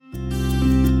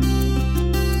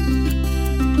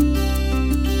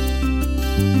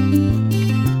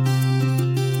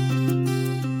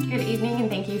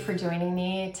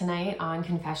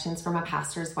Confessions from a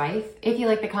Pastor's Wife. If you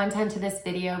like the content of this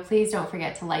video, please don't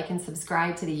forget to like and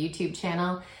subscribe to the YouTube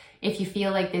channel. If you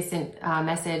feel like this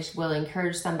message will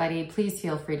encourage somebody, please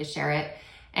feel free to share it.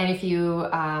 And if you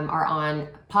are on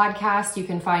podcast, you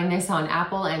can find this on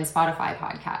Apple and Spotify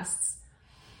podcasts.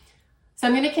 So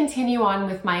I'm going to continue on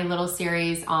with my little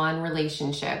series on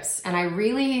relationships. And I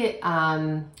really,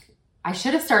 I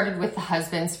should have started with the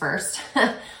husbands first,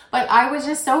 but I was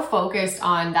just so focused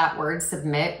on that word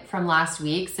submit from last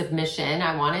week, submission.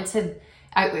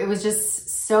 It was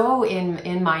just so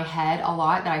in my head a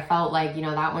lot that I felt like,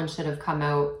 that one should have come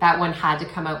out, that one had to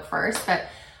come out first. But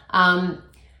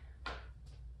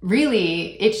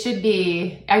really,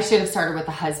 I should have started with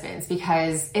the husbands,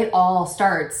 because it all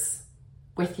starts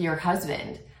with your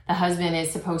husband. The husband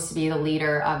is supposed to be the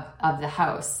leader of the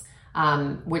house,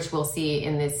 which we'll see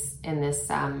in this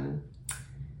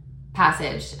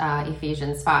passage,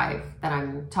 Ephesians 5, that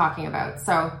I'm talking about.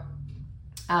 So,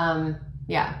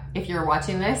 if you're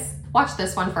watching this, watch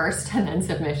this one first and then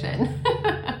submission.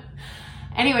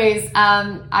 Anyways,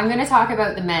 I'm going to talk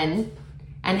about the men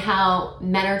and how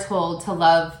men are told to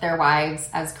love their wives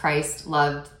as Christ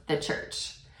loved the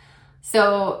church.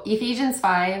 So Ephesians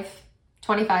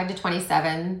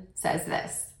 5:25-27 says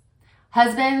this: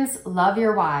 "Husbands, love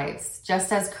your wives,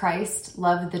 just as Christ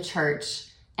loved the church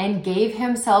and gave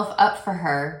himself up for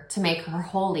her to make her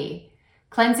holy,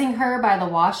 cleansing her by the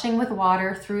washing with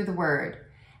water through the word,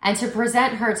 and to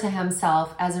present her to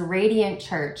himself as a radiant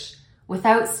church,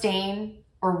 without stain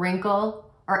or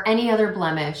wrinkle or any other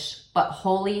blemish, but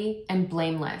holy and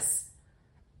blameless."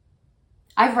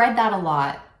 I've read that a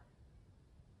lot,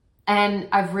 and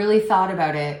I've really thought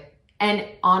about it. And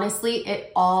honestly,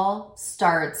 it all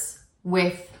starts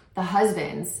with the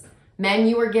husbands. Men,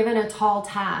 you were given a tall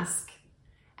task.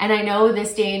 And I know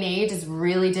this day and age is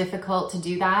really difficult to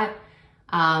do that,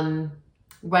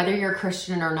 whether you're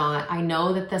Christian or not. I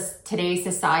know that today's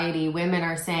society, women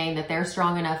are saying that they're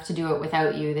strong enough to do it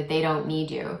without you, that they don't need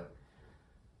you.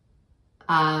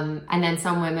 And then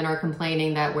some women are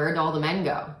complaining that where'd all the men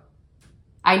go?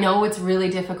 I know it's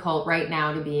really difficult right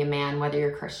now to be a man, whether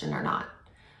you're Christian or not.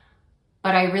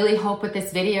 But I really hope with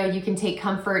this video, you can take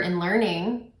comfort in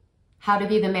learning how to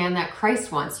be the man that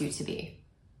Christ wants you to be.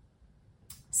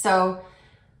 So,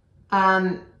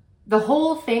 the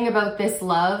whole thing about this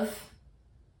love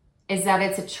is that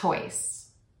it's a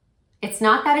choice. It's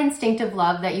not that instinctive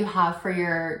love that you have for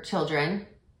your children,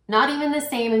 not even the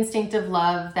same instinctive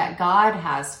love that God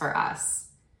has for us.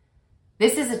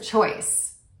 This is a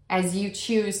choice, as you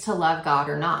choose to love God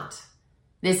or not.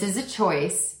 This is a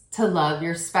choice to love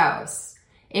your spouse.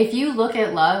 If you look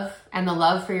at love and the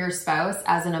love for your spouse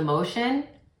as an emotion,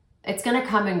 it's going to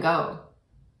come and go.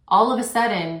 All of a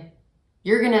sudden,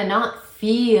 you're going to not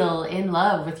feel in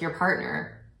love with your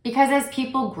partner, because as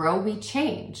people grow, we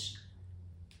change.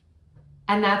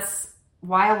 And that's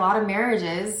why a lot of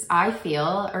marriages, I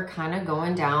feel, are kind of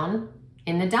going down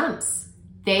in the dumps.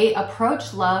 They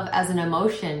approach love as an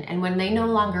emotion, and when they no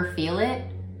longer feel it,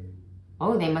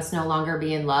 oh, they must no longer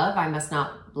be in love. I must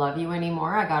not love you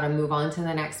anymore. I got to move on to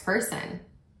the next person.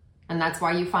 And that's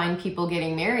why you find people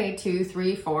getting married 2,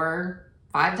 3, 4,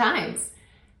 5 times.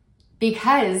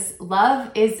 Because love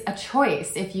is a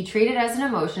choice. If you treat it as an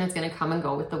emotion, it's going to come and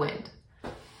go with the wind.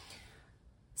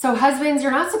 So husbands,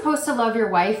 you're not supposed to love your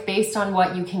wife based on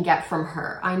what you can get from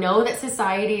her. I know that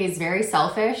society is very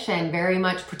selfish and very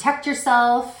much protect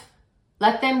yourself.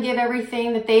 Let them give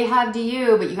everything that they have to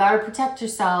you, but you got to protect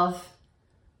yourself.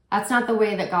 That's not the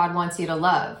way that God wants you to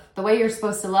love. The way you're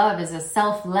supposed to love is a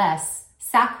selfless,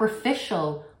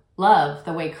 sacrificial love,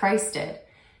 the way Christ did.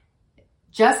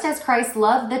 Just as Christ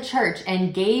loved the church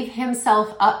and gave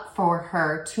himself up for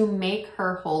her to make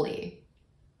her holy.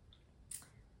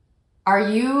 Are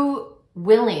you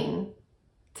willing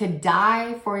to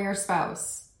die for your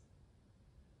spouse?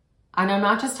 And I'm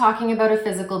not just talking about a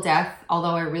physical death,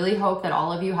 although I really hope that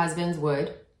all of you husbands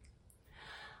would.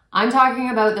 I'm talking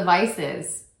about the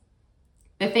vices.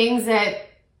 The things that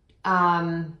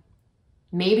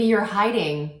maybe you're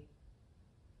hiding,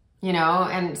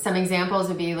 and some examples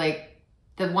would be like,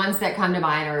 the ones that come to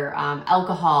mind are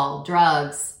alcohol,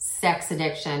 drugs, sex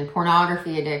addiction,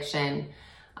 pornography addiction,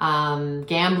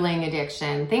 gambling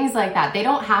addiction, things like that. They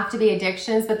don't have to be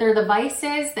addictions, but they're the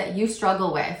vices that you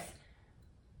struggle with.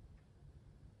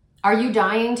 Are you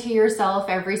dying to yourself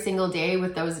every single day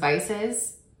with those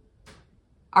vices?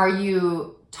 Are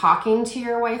you talking to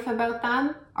your wife about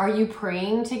them? Are you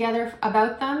praying together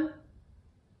about them?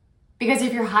 Because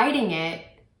if you're hiding it,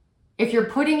 if you're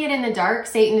putting it in the dark,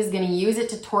 Satan is going to use it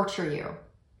to torture you.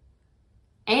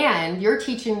 And you're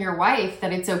teaching your wife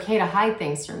that it's okay to hide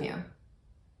things from you.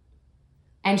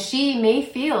 And she may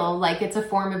feel like it's a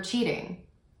form of cheating.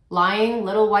 Lying,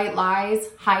 little white lies,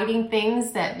 hiding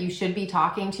things that you should be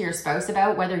talking to your spouse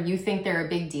about, whether you think they're a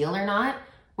big deal or not,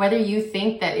 whether you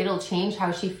think that it'll change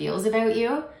how she feels about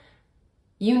you.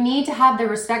 You need to have the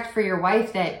respect for your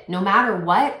wife that no matter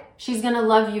what, she's going to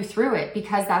love you through it,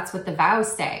 because that's what the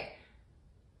vows say.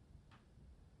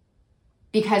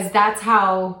 Because that's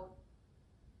how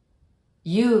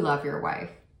you love your wife.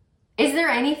 Is there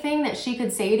anything that she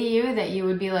could say to you that you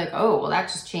would be like, oh, well, that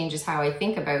just changes how I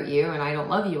think about you and I don't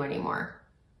love you anymore?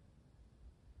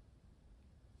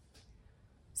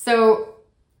 So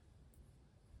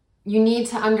you need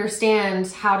to understand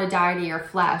how to die to your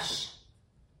flesh.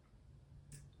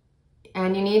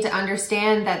 And you need to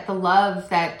understand that the love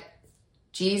that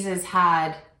Jesus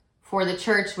had for the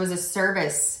church was a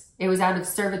service. It was out of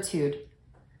servitude.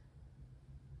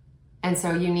 And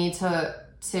so you need to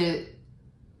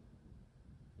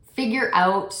figure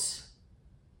out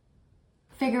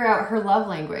her love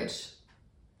language.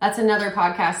 That's another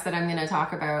podcast that I'm going to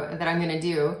talk about, that I'm going to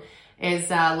do, is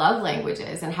love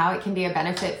languages and how it can be a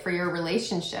benefit for your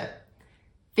relationship.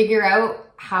 Figure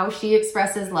out how she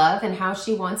expresses love and how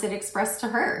she wants it expressed to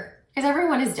her, because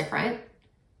everyone is different.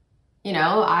 You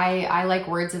know, I like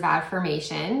words of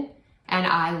affirmation, and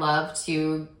I love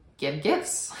to give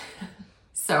gifts.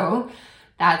 So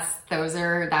that's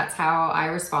how I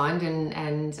respond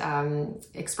and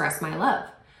express my love.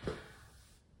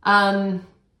 And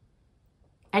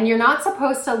you're not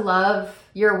supposed to love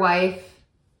your wife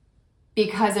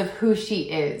because of who she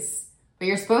is, but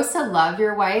you're supposed to love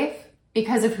your wife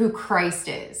because of who Christ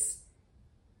is.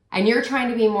 And you're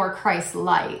trying to be more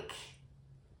Christ-like.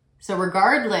 So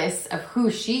regardless of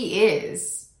who she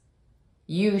is,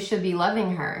 you should be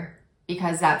loving her,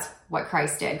 because that's what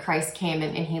Christ did. Christ came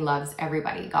and he loves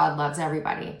everybody. God loves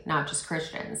everybody, not just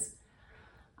Christians.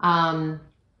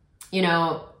 You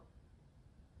know,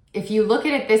 if you look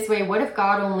at it this way, what if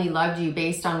God only loved you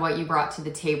based on what you brought to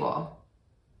the table?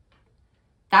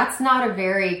 That's not a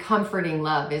very comforting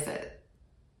love, is it?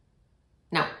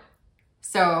 No.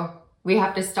 So we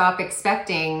have to stop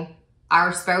expecting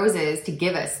our spouses to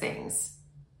give us things.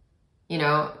 You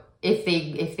know, if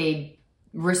they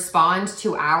respond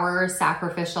to our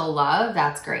sacrificial love,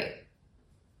 that's great.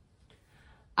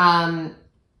 And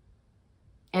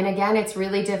again, it's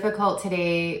really difficult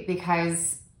today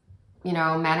because, you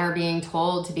know, men are being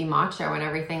told to be macho and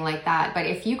everything like that. But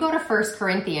if you go to 1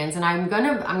 Corinthians, and I'm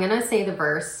gonna say the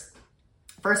verse,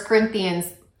 1 Corinthians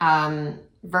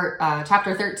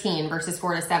chapter 13, verses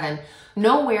 4-7.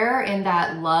 Nowhere in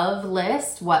that love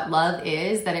list, what love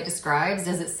is that it describes,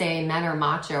 does it say men are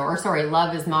macho, or sorry,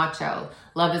 love is macho,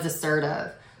 love is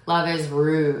assertive, love is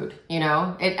rude. You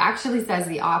know, it actually says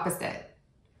the opposite.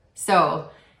 So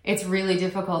it's really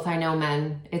difficult. I know,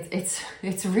 men,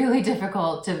 it's really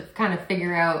difficult to kind of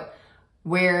figure out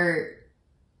where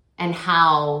and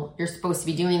how you're supposed to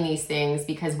be doing these things,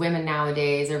 because women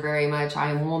nowadays are very much, I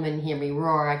am woman, hear me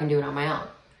roar, I can do it on my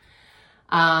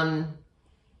own.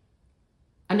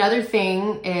 Another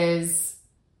thing is,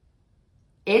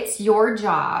 it's your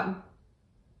job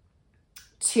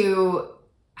to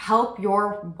help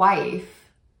your wife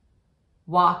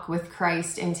walk with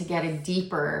Christ and to get a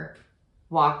deeper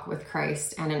walk with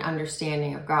Christ and an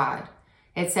understanding of God.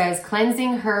 It says,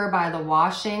 cleansing her by the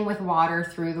washing with water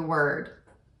through the word.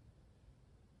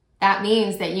 That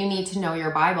means that you need to know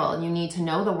your Bible. You need to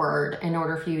know the word in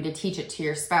order for you to teach it to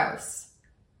your spouse.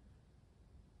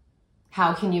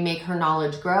 How can you make her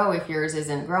knowledge grow if yours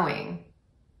isn't growing?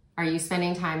 Are you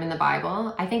spending time in the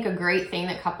Bible? I think a great thing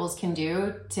that couples can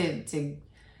do to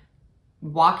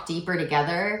walk deeper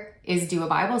together is do a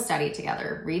Bible study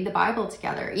together, read the Bible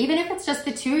together. Even if it's just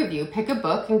the two of you, pick a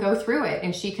book and go through it,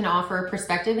 and she can offer a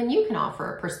perspective and you can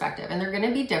offer a perspective, and they're going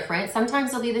to be different.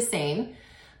 Sometimes they'll be the same,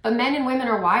 but men and women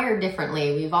are wired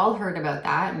differently. We've all heard about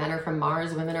that. Men are from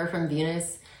Mars, women are from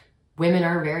Venus. Women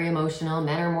are very emotional,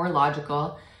 men are more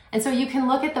logical. And so you can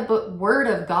look at the word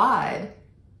of God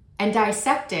and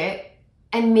dissect it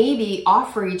and maybe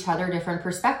offer each other different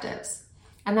perspectives.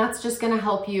 And that's just going to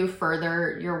help you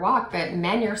further your walk. But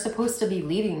men, you're supposed to be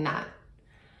leading that.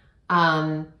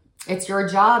 It's your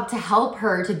job to help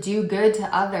her to do good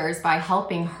to others by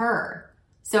helping her.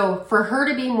 So for her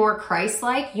to be more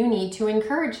Christ-like, you need to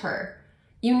encourage her.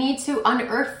 You need to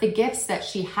unearth the gifts that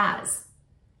she has.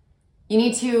 You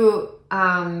need to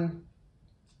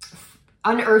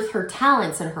unearth her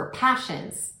talents and her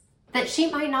passions that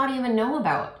she might not even know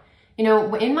about. You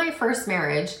know, in my first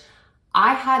marriage,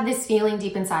 I had this feeling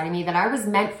deep inside of me that I was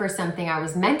meant for something. I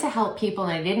was meant to help people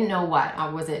and I didn't know what.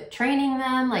 Was it training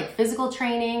them, like physical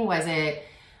training? Was it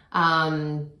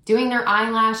doing their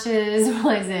eyelashes?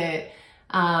 Was it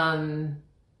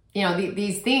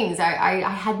These things. I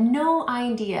had no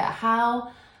idea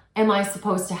how am I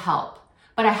supposed to help.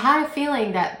 But I had a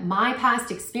feeling that my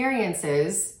past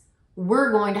experiences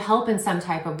were going to help in some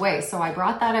type of way. So I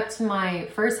brought that up to my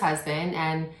first husband,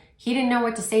 and he didn't know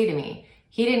what to say to me.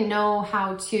 He didn't know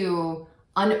how to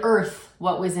unearth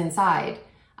what was inside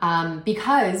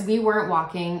because we weren't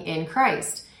walking in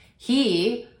Christ.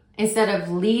 He, instead of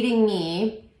leading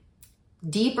me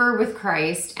deeper with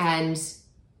Christ and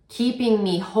keeping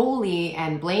me holy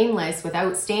and blameless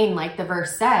without stain, like the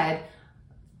verse said,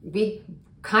 we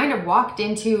kind of walked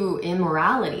into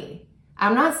immorality.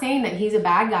 I'm not saying that he's a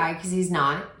bad guy, because he's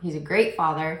not. He's a great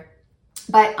father.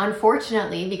 But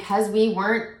unfortunately, because we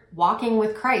weren't walking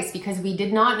with Christ, because we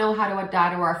did not know how to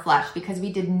die to our flesh, because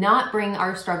we did not bring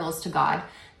our struggles to God,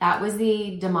 that was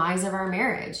the demise of our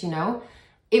marriage,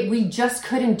 we just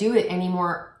couldn't do it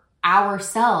anymore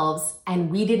ourselves,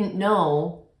 and we didn't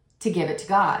know to give it to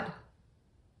God,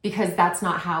 because that's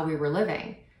not how we were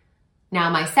living.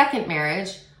 Now, my second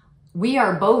marriage, we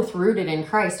are both rooted in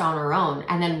Christ on our own.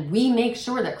 And then we make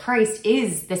sure that Christ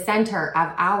is the center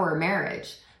of our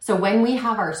marriage. So when we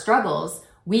have our struggles,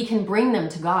 we can bring them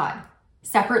to God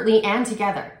separately and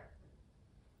together.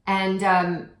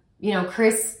 And,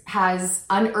 Chris has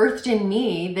unearthed in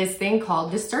me this thing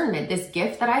called discernment, this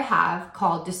gift that I have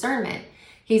called discernment.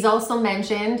 He's also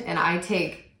mentioned, and I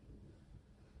take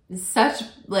such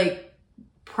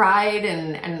pride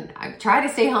and I try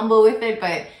to stay humble with it,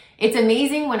 but it's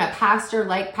amazing when a pastor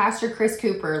like Pastor Chris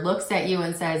Cooper looks at you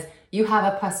and says, you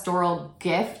have a pastoral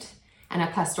gift and a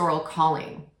pastoral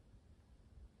calling.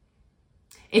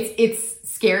 It's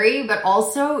scary, but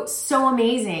also so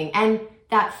amazing. And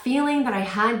that feeling that I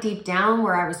had deep down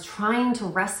where I was trying to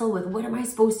wrestle with what am I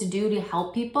supposed to do to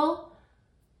help people?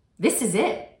 This is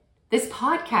it. This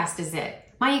podcast is it.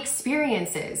 My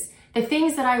experiences, the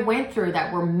things that I went through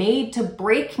that were made to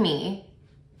break me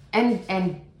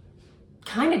and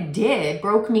kind of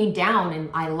broke me down, and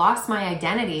I lost my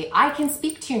identity. I can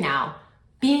speak to you now,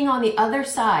 being on the other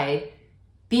side,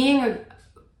 being a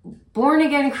born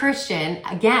again Christian,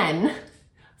 again,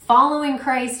 following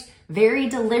Christ very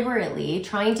deliberately,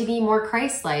 trying to be more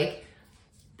Christ-like.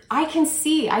 I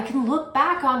can look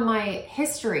back on my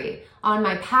history, on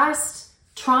my past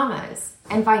traumas,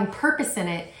 and find purpose in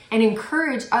it and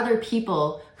encourage other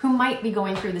people who might be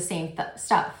going through the same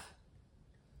stuff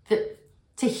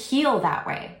to heal that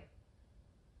way.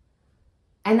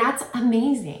 And that's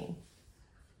amazing.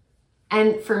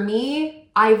 And for me,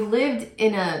 I've lived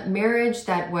in a marriage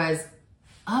that was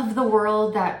of the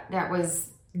world, that was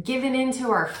given into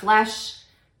our flesh.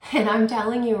 And I'm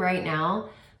telling you right now,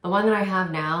 the one that I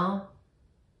have now,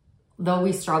 though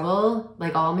we struggle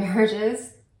like all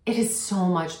marriages, it is so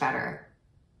much better.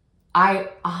 I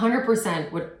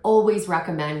 100% would always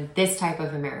recommend this type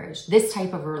of a marriage, this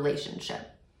type of a relationship.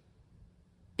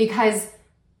 Because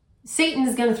Satan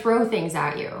is going to throw things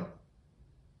at you.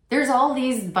 There's all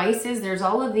these vices, there's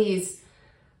all of these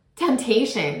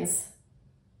temptations.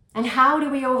 And how do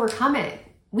we overcome it?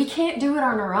 We can't do it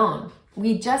on our own.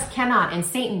 We just cannot. And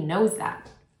Satan knows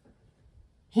that.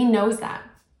 He knows that.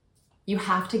 You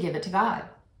have to give it to God.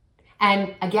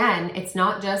 And again, it's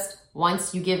not just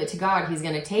once you give it to God, he's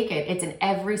going to take it. It's an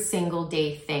every single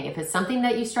day thing. If it's something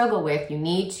that you struggle with, you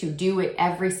need to do it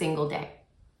every single day.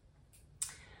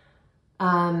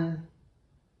 And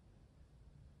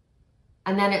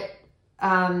then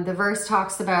the verse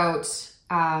talks about,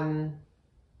 Paul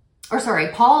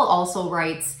also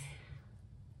writes,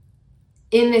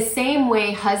 in the same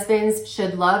way, husbands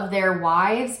should love their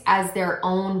wives as their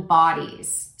own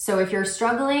bodies. So if you're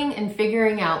struggling and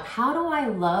figuring out, how do I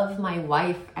love my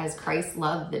wife as Christ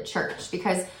loved the church?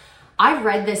 Because I've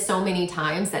read this so many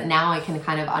times that now I can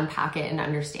kind of unpack it and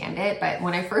understand it. But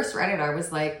when I first read it, I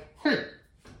was like,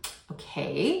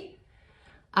 okay.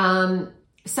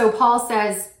 So Paul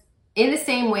says, in the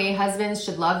same way, husbands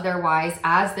should love their wives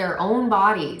as their own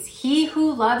bodies. He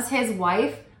who loves his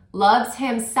wife loves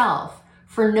himself.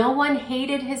 For no one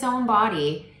hated his own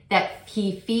body that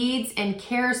he feeds and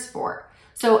cares for.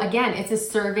 So again, it's a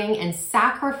serving and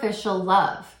sacrificial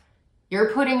love.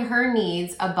 You're putting her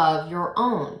needs above your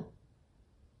own.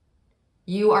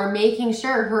 You are making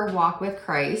sure her walk with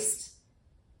Christ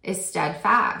is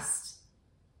steadfast.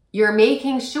 You're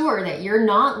making sure that you're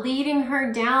not leading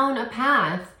her down a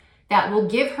path that will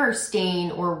give her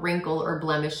stain or wrinkle or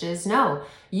blemishes. No,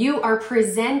 you are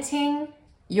presenting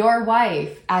your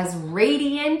wife as a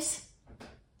radiant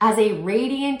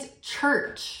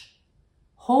church,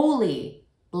 holy,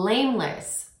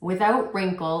 blameless, without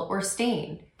wrinkle or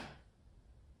stain.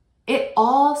 It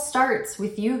all starts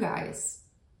with you guys.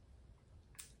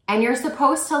 and you're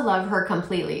supposed to love her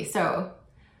completely. So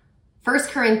 1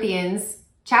 Corinthians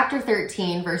chapter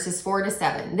 13, verses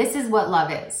 4-7. This is what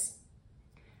love is.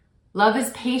 Love is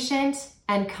patient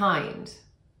and kind.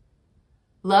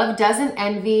 Love doesn't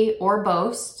envy or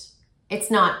boast.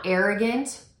 It's not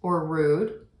arrogant or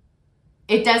rude.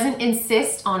 It doesn't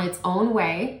insist on its own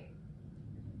way.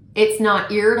 It's not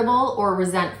irritable or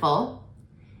resentful.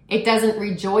 It doesn't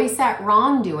rejoice at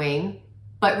wrongdoing,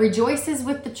 but rejoices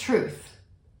with the truth.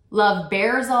 Love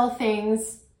bears all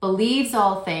things, believes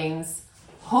all things,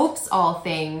 hopes all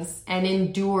things, and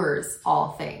endures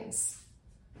all things.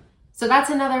 So that's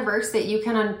another verse that you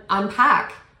can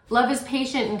unpack. Love is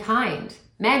patient and kind.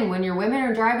 Men, when your women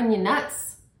are driving you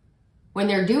nuts, when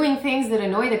they're doing things that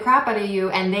annoy the crap out of you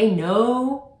and they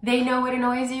know it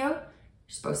annoys you, you're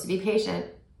supposed to be patient.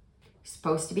 You're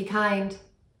supposed to be kind.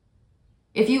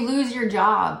 If you lose your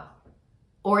job,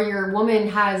 or your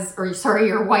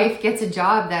wife gets a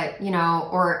job that,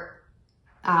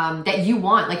 that you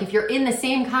want, like if you're in the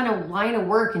same kind of line of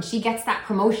work and she gets that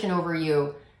promotion over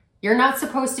you, you're not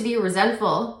supposed to be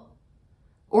resentful.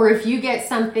 Or if you get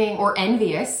something, or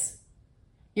envious,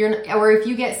 or if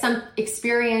you get some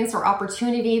experience or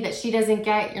opportunity that she doesn't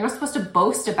get, you're not supposed to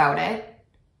boast about it,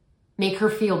 make her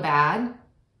feel bad.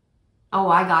 Oh,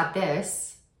 I got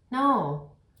this. No.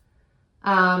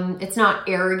 It's not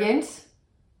arrogant,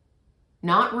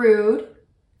 not rude,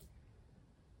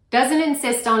 doesn't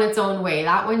insist on its own way.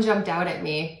 That one jumped out at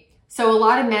me. So a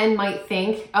lot of men might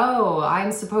think, oh,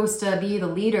 I'm supposed to be the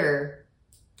leader.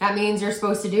 That means you're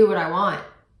supposed to do what I want.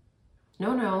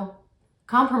 No.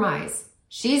 Compromise.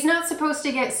 She's not supposed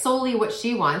to get solely what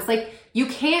she wants. Like, you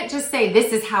can't just say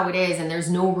this is how it is and there's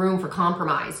no room for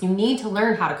compromise. You need to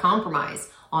learn how to compromise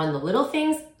on the little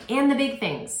things and the big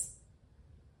things.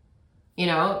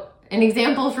 An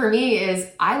example for me is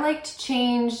I like to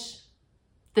change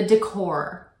the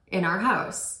decor in our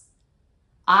house.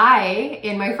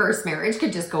 In my first marriage,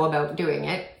 could just go about doing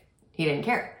it. He didn't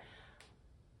care.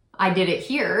 I did it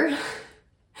here.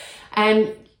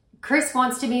 And Chris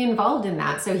wants to be involved in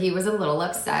that. So he was a little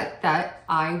upset that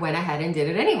I went ahead and did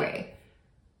it anyway.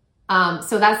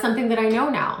 So that's something that I know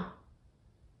now.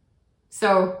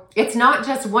 So it's not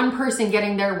just one person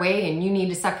getting their way and you need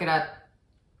to suck it up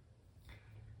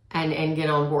and get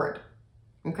on board.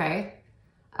 Okay?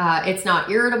 It's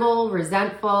not irritable,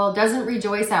 resentful, doesn't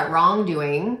rejoice at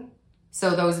wrongdoing.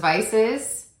 So those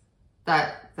vices,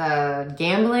 that the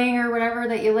gambling or whatever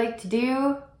that you like to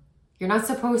do, you're not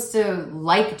supposed to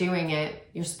like doing it.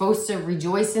 You're supposed to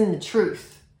rejoice in the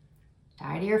truth.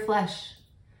 Die to your flesh.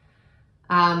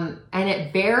 And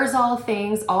it bears all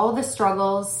things, all the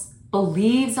struggles,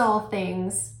 believes all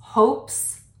things,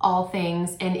 hopes all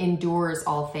things, and endures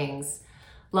all things.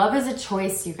 Love is a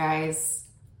choice, you guys.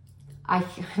 I'm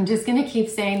just going to keep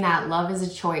saying that. Love is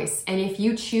a choice. And if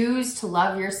you choose to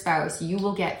love your spouse, you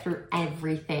will get through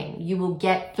everything. You will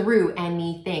get through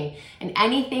anything. And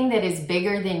anything that is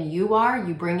bigger than you are,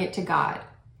 you bring it to God.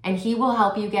 And He will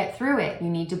help you get through it. You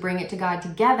need to bring it to God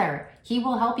together. He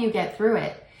will help you get through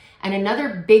it. And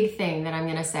another big thing that I'm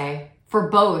going to say for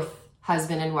both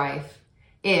husband and wife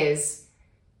is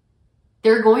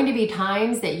there are going to be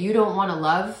times that you don't want to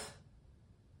love,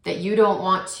 that you don't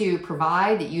want to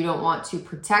provide, that you don't want to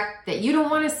protect, that you don't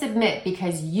want to submit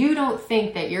because you don't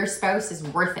think that your spouse is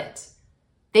worth it.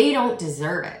 They don't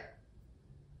deserve it.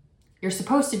 You're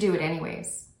supposed to do it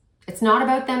anyways. It's not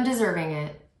about them deserving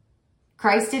it.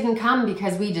 Christ didn't come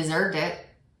because we deserved it.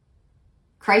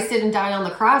 Christ didn't die on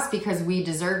the cross because we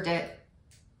deserved it.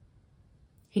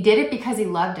 He did it because He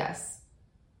loved us.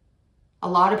 A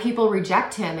lot of people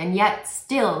reject Him, and yet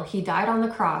still He died on the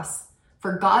cross.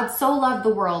 For God so loved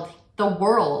the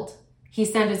world, He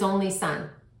sent His only Son.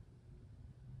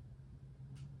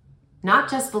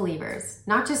 Not just believers,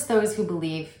 not just those who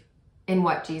believe in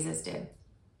what Jesus did.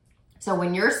 So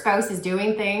when your spouse is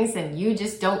doing things and you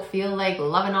just don't feel like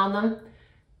loving on them,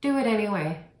 do it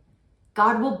anyway.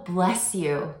 God will bless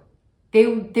you.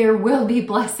 There will be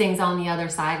blessings on the other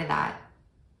side of that.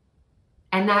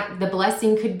 And that the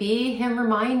blessing could be Him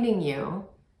reminding you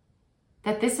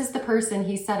that this is the person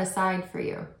He set aside for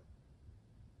you.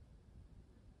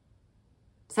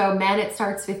 So men, it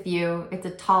starts with you. It's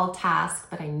a tall task,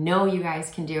 but I know you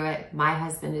guys can do it. My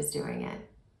husband is doing it.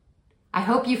 I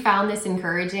hope you found this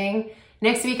encouraging.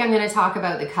 Next week, I'm going to talk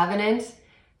about the covenant,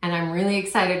 and I'm really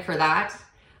excited for that.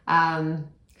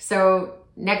 So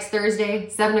next Thursday,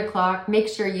 7 o'clock, make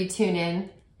sure you tune in.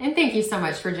 And thank you so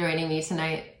much for joining me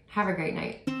tonight. Have a great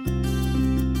night.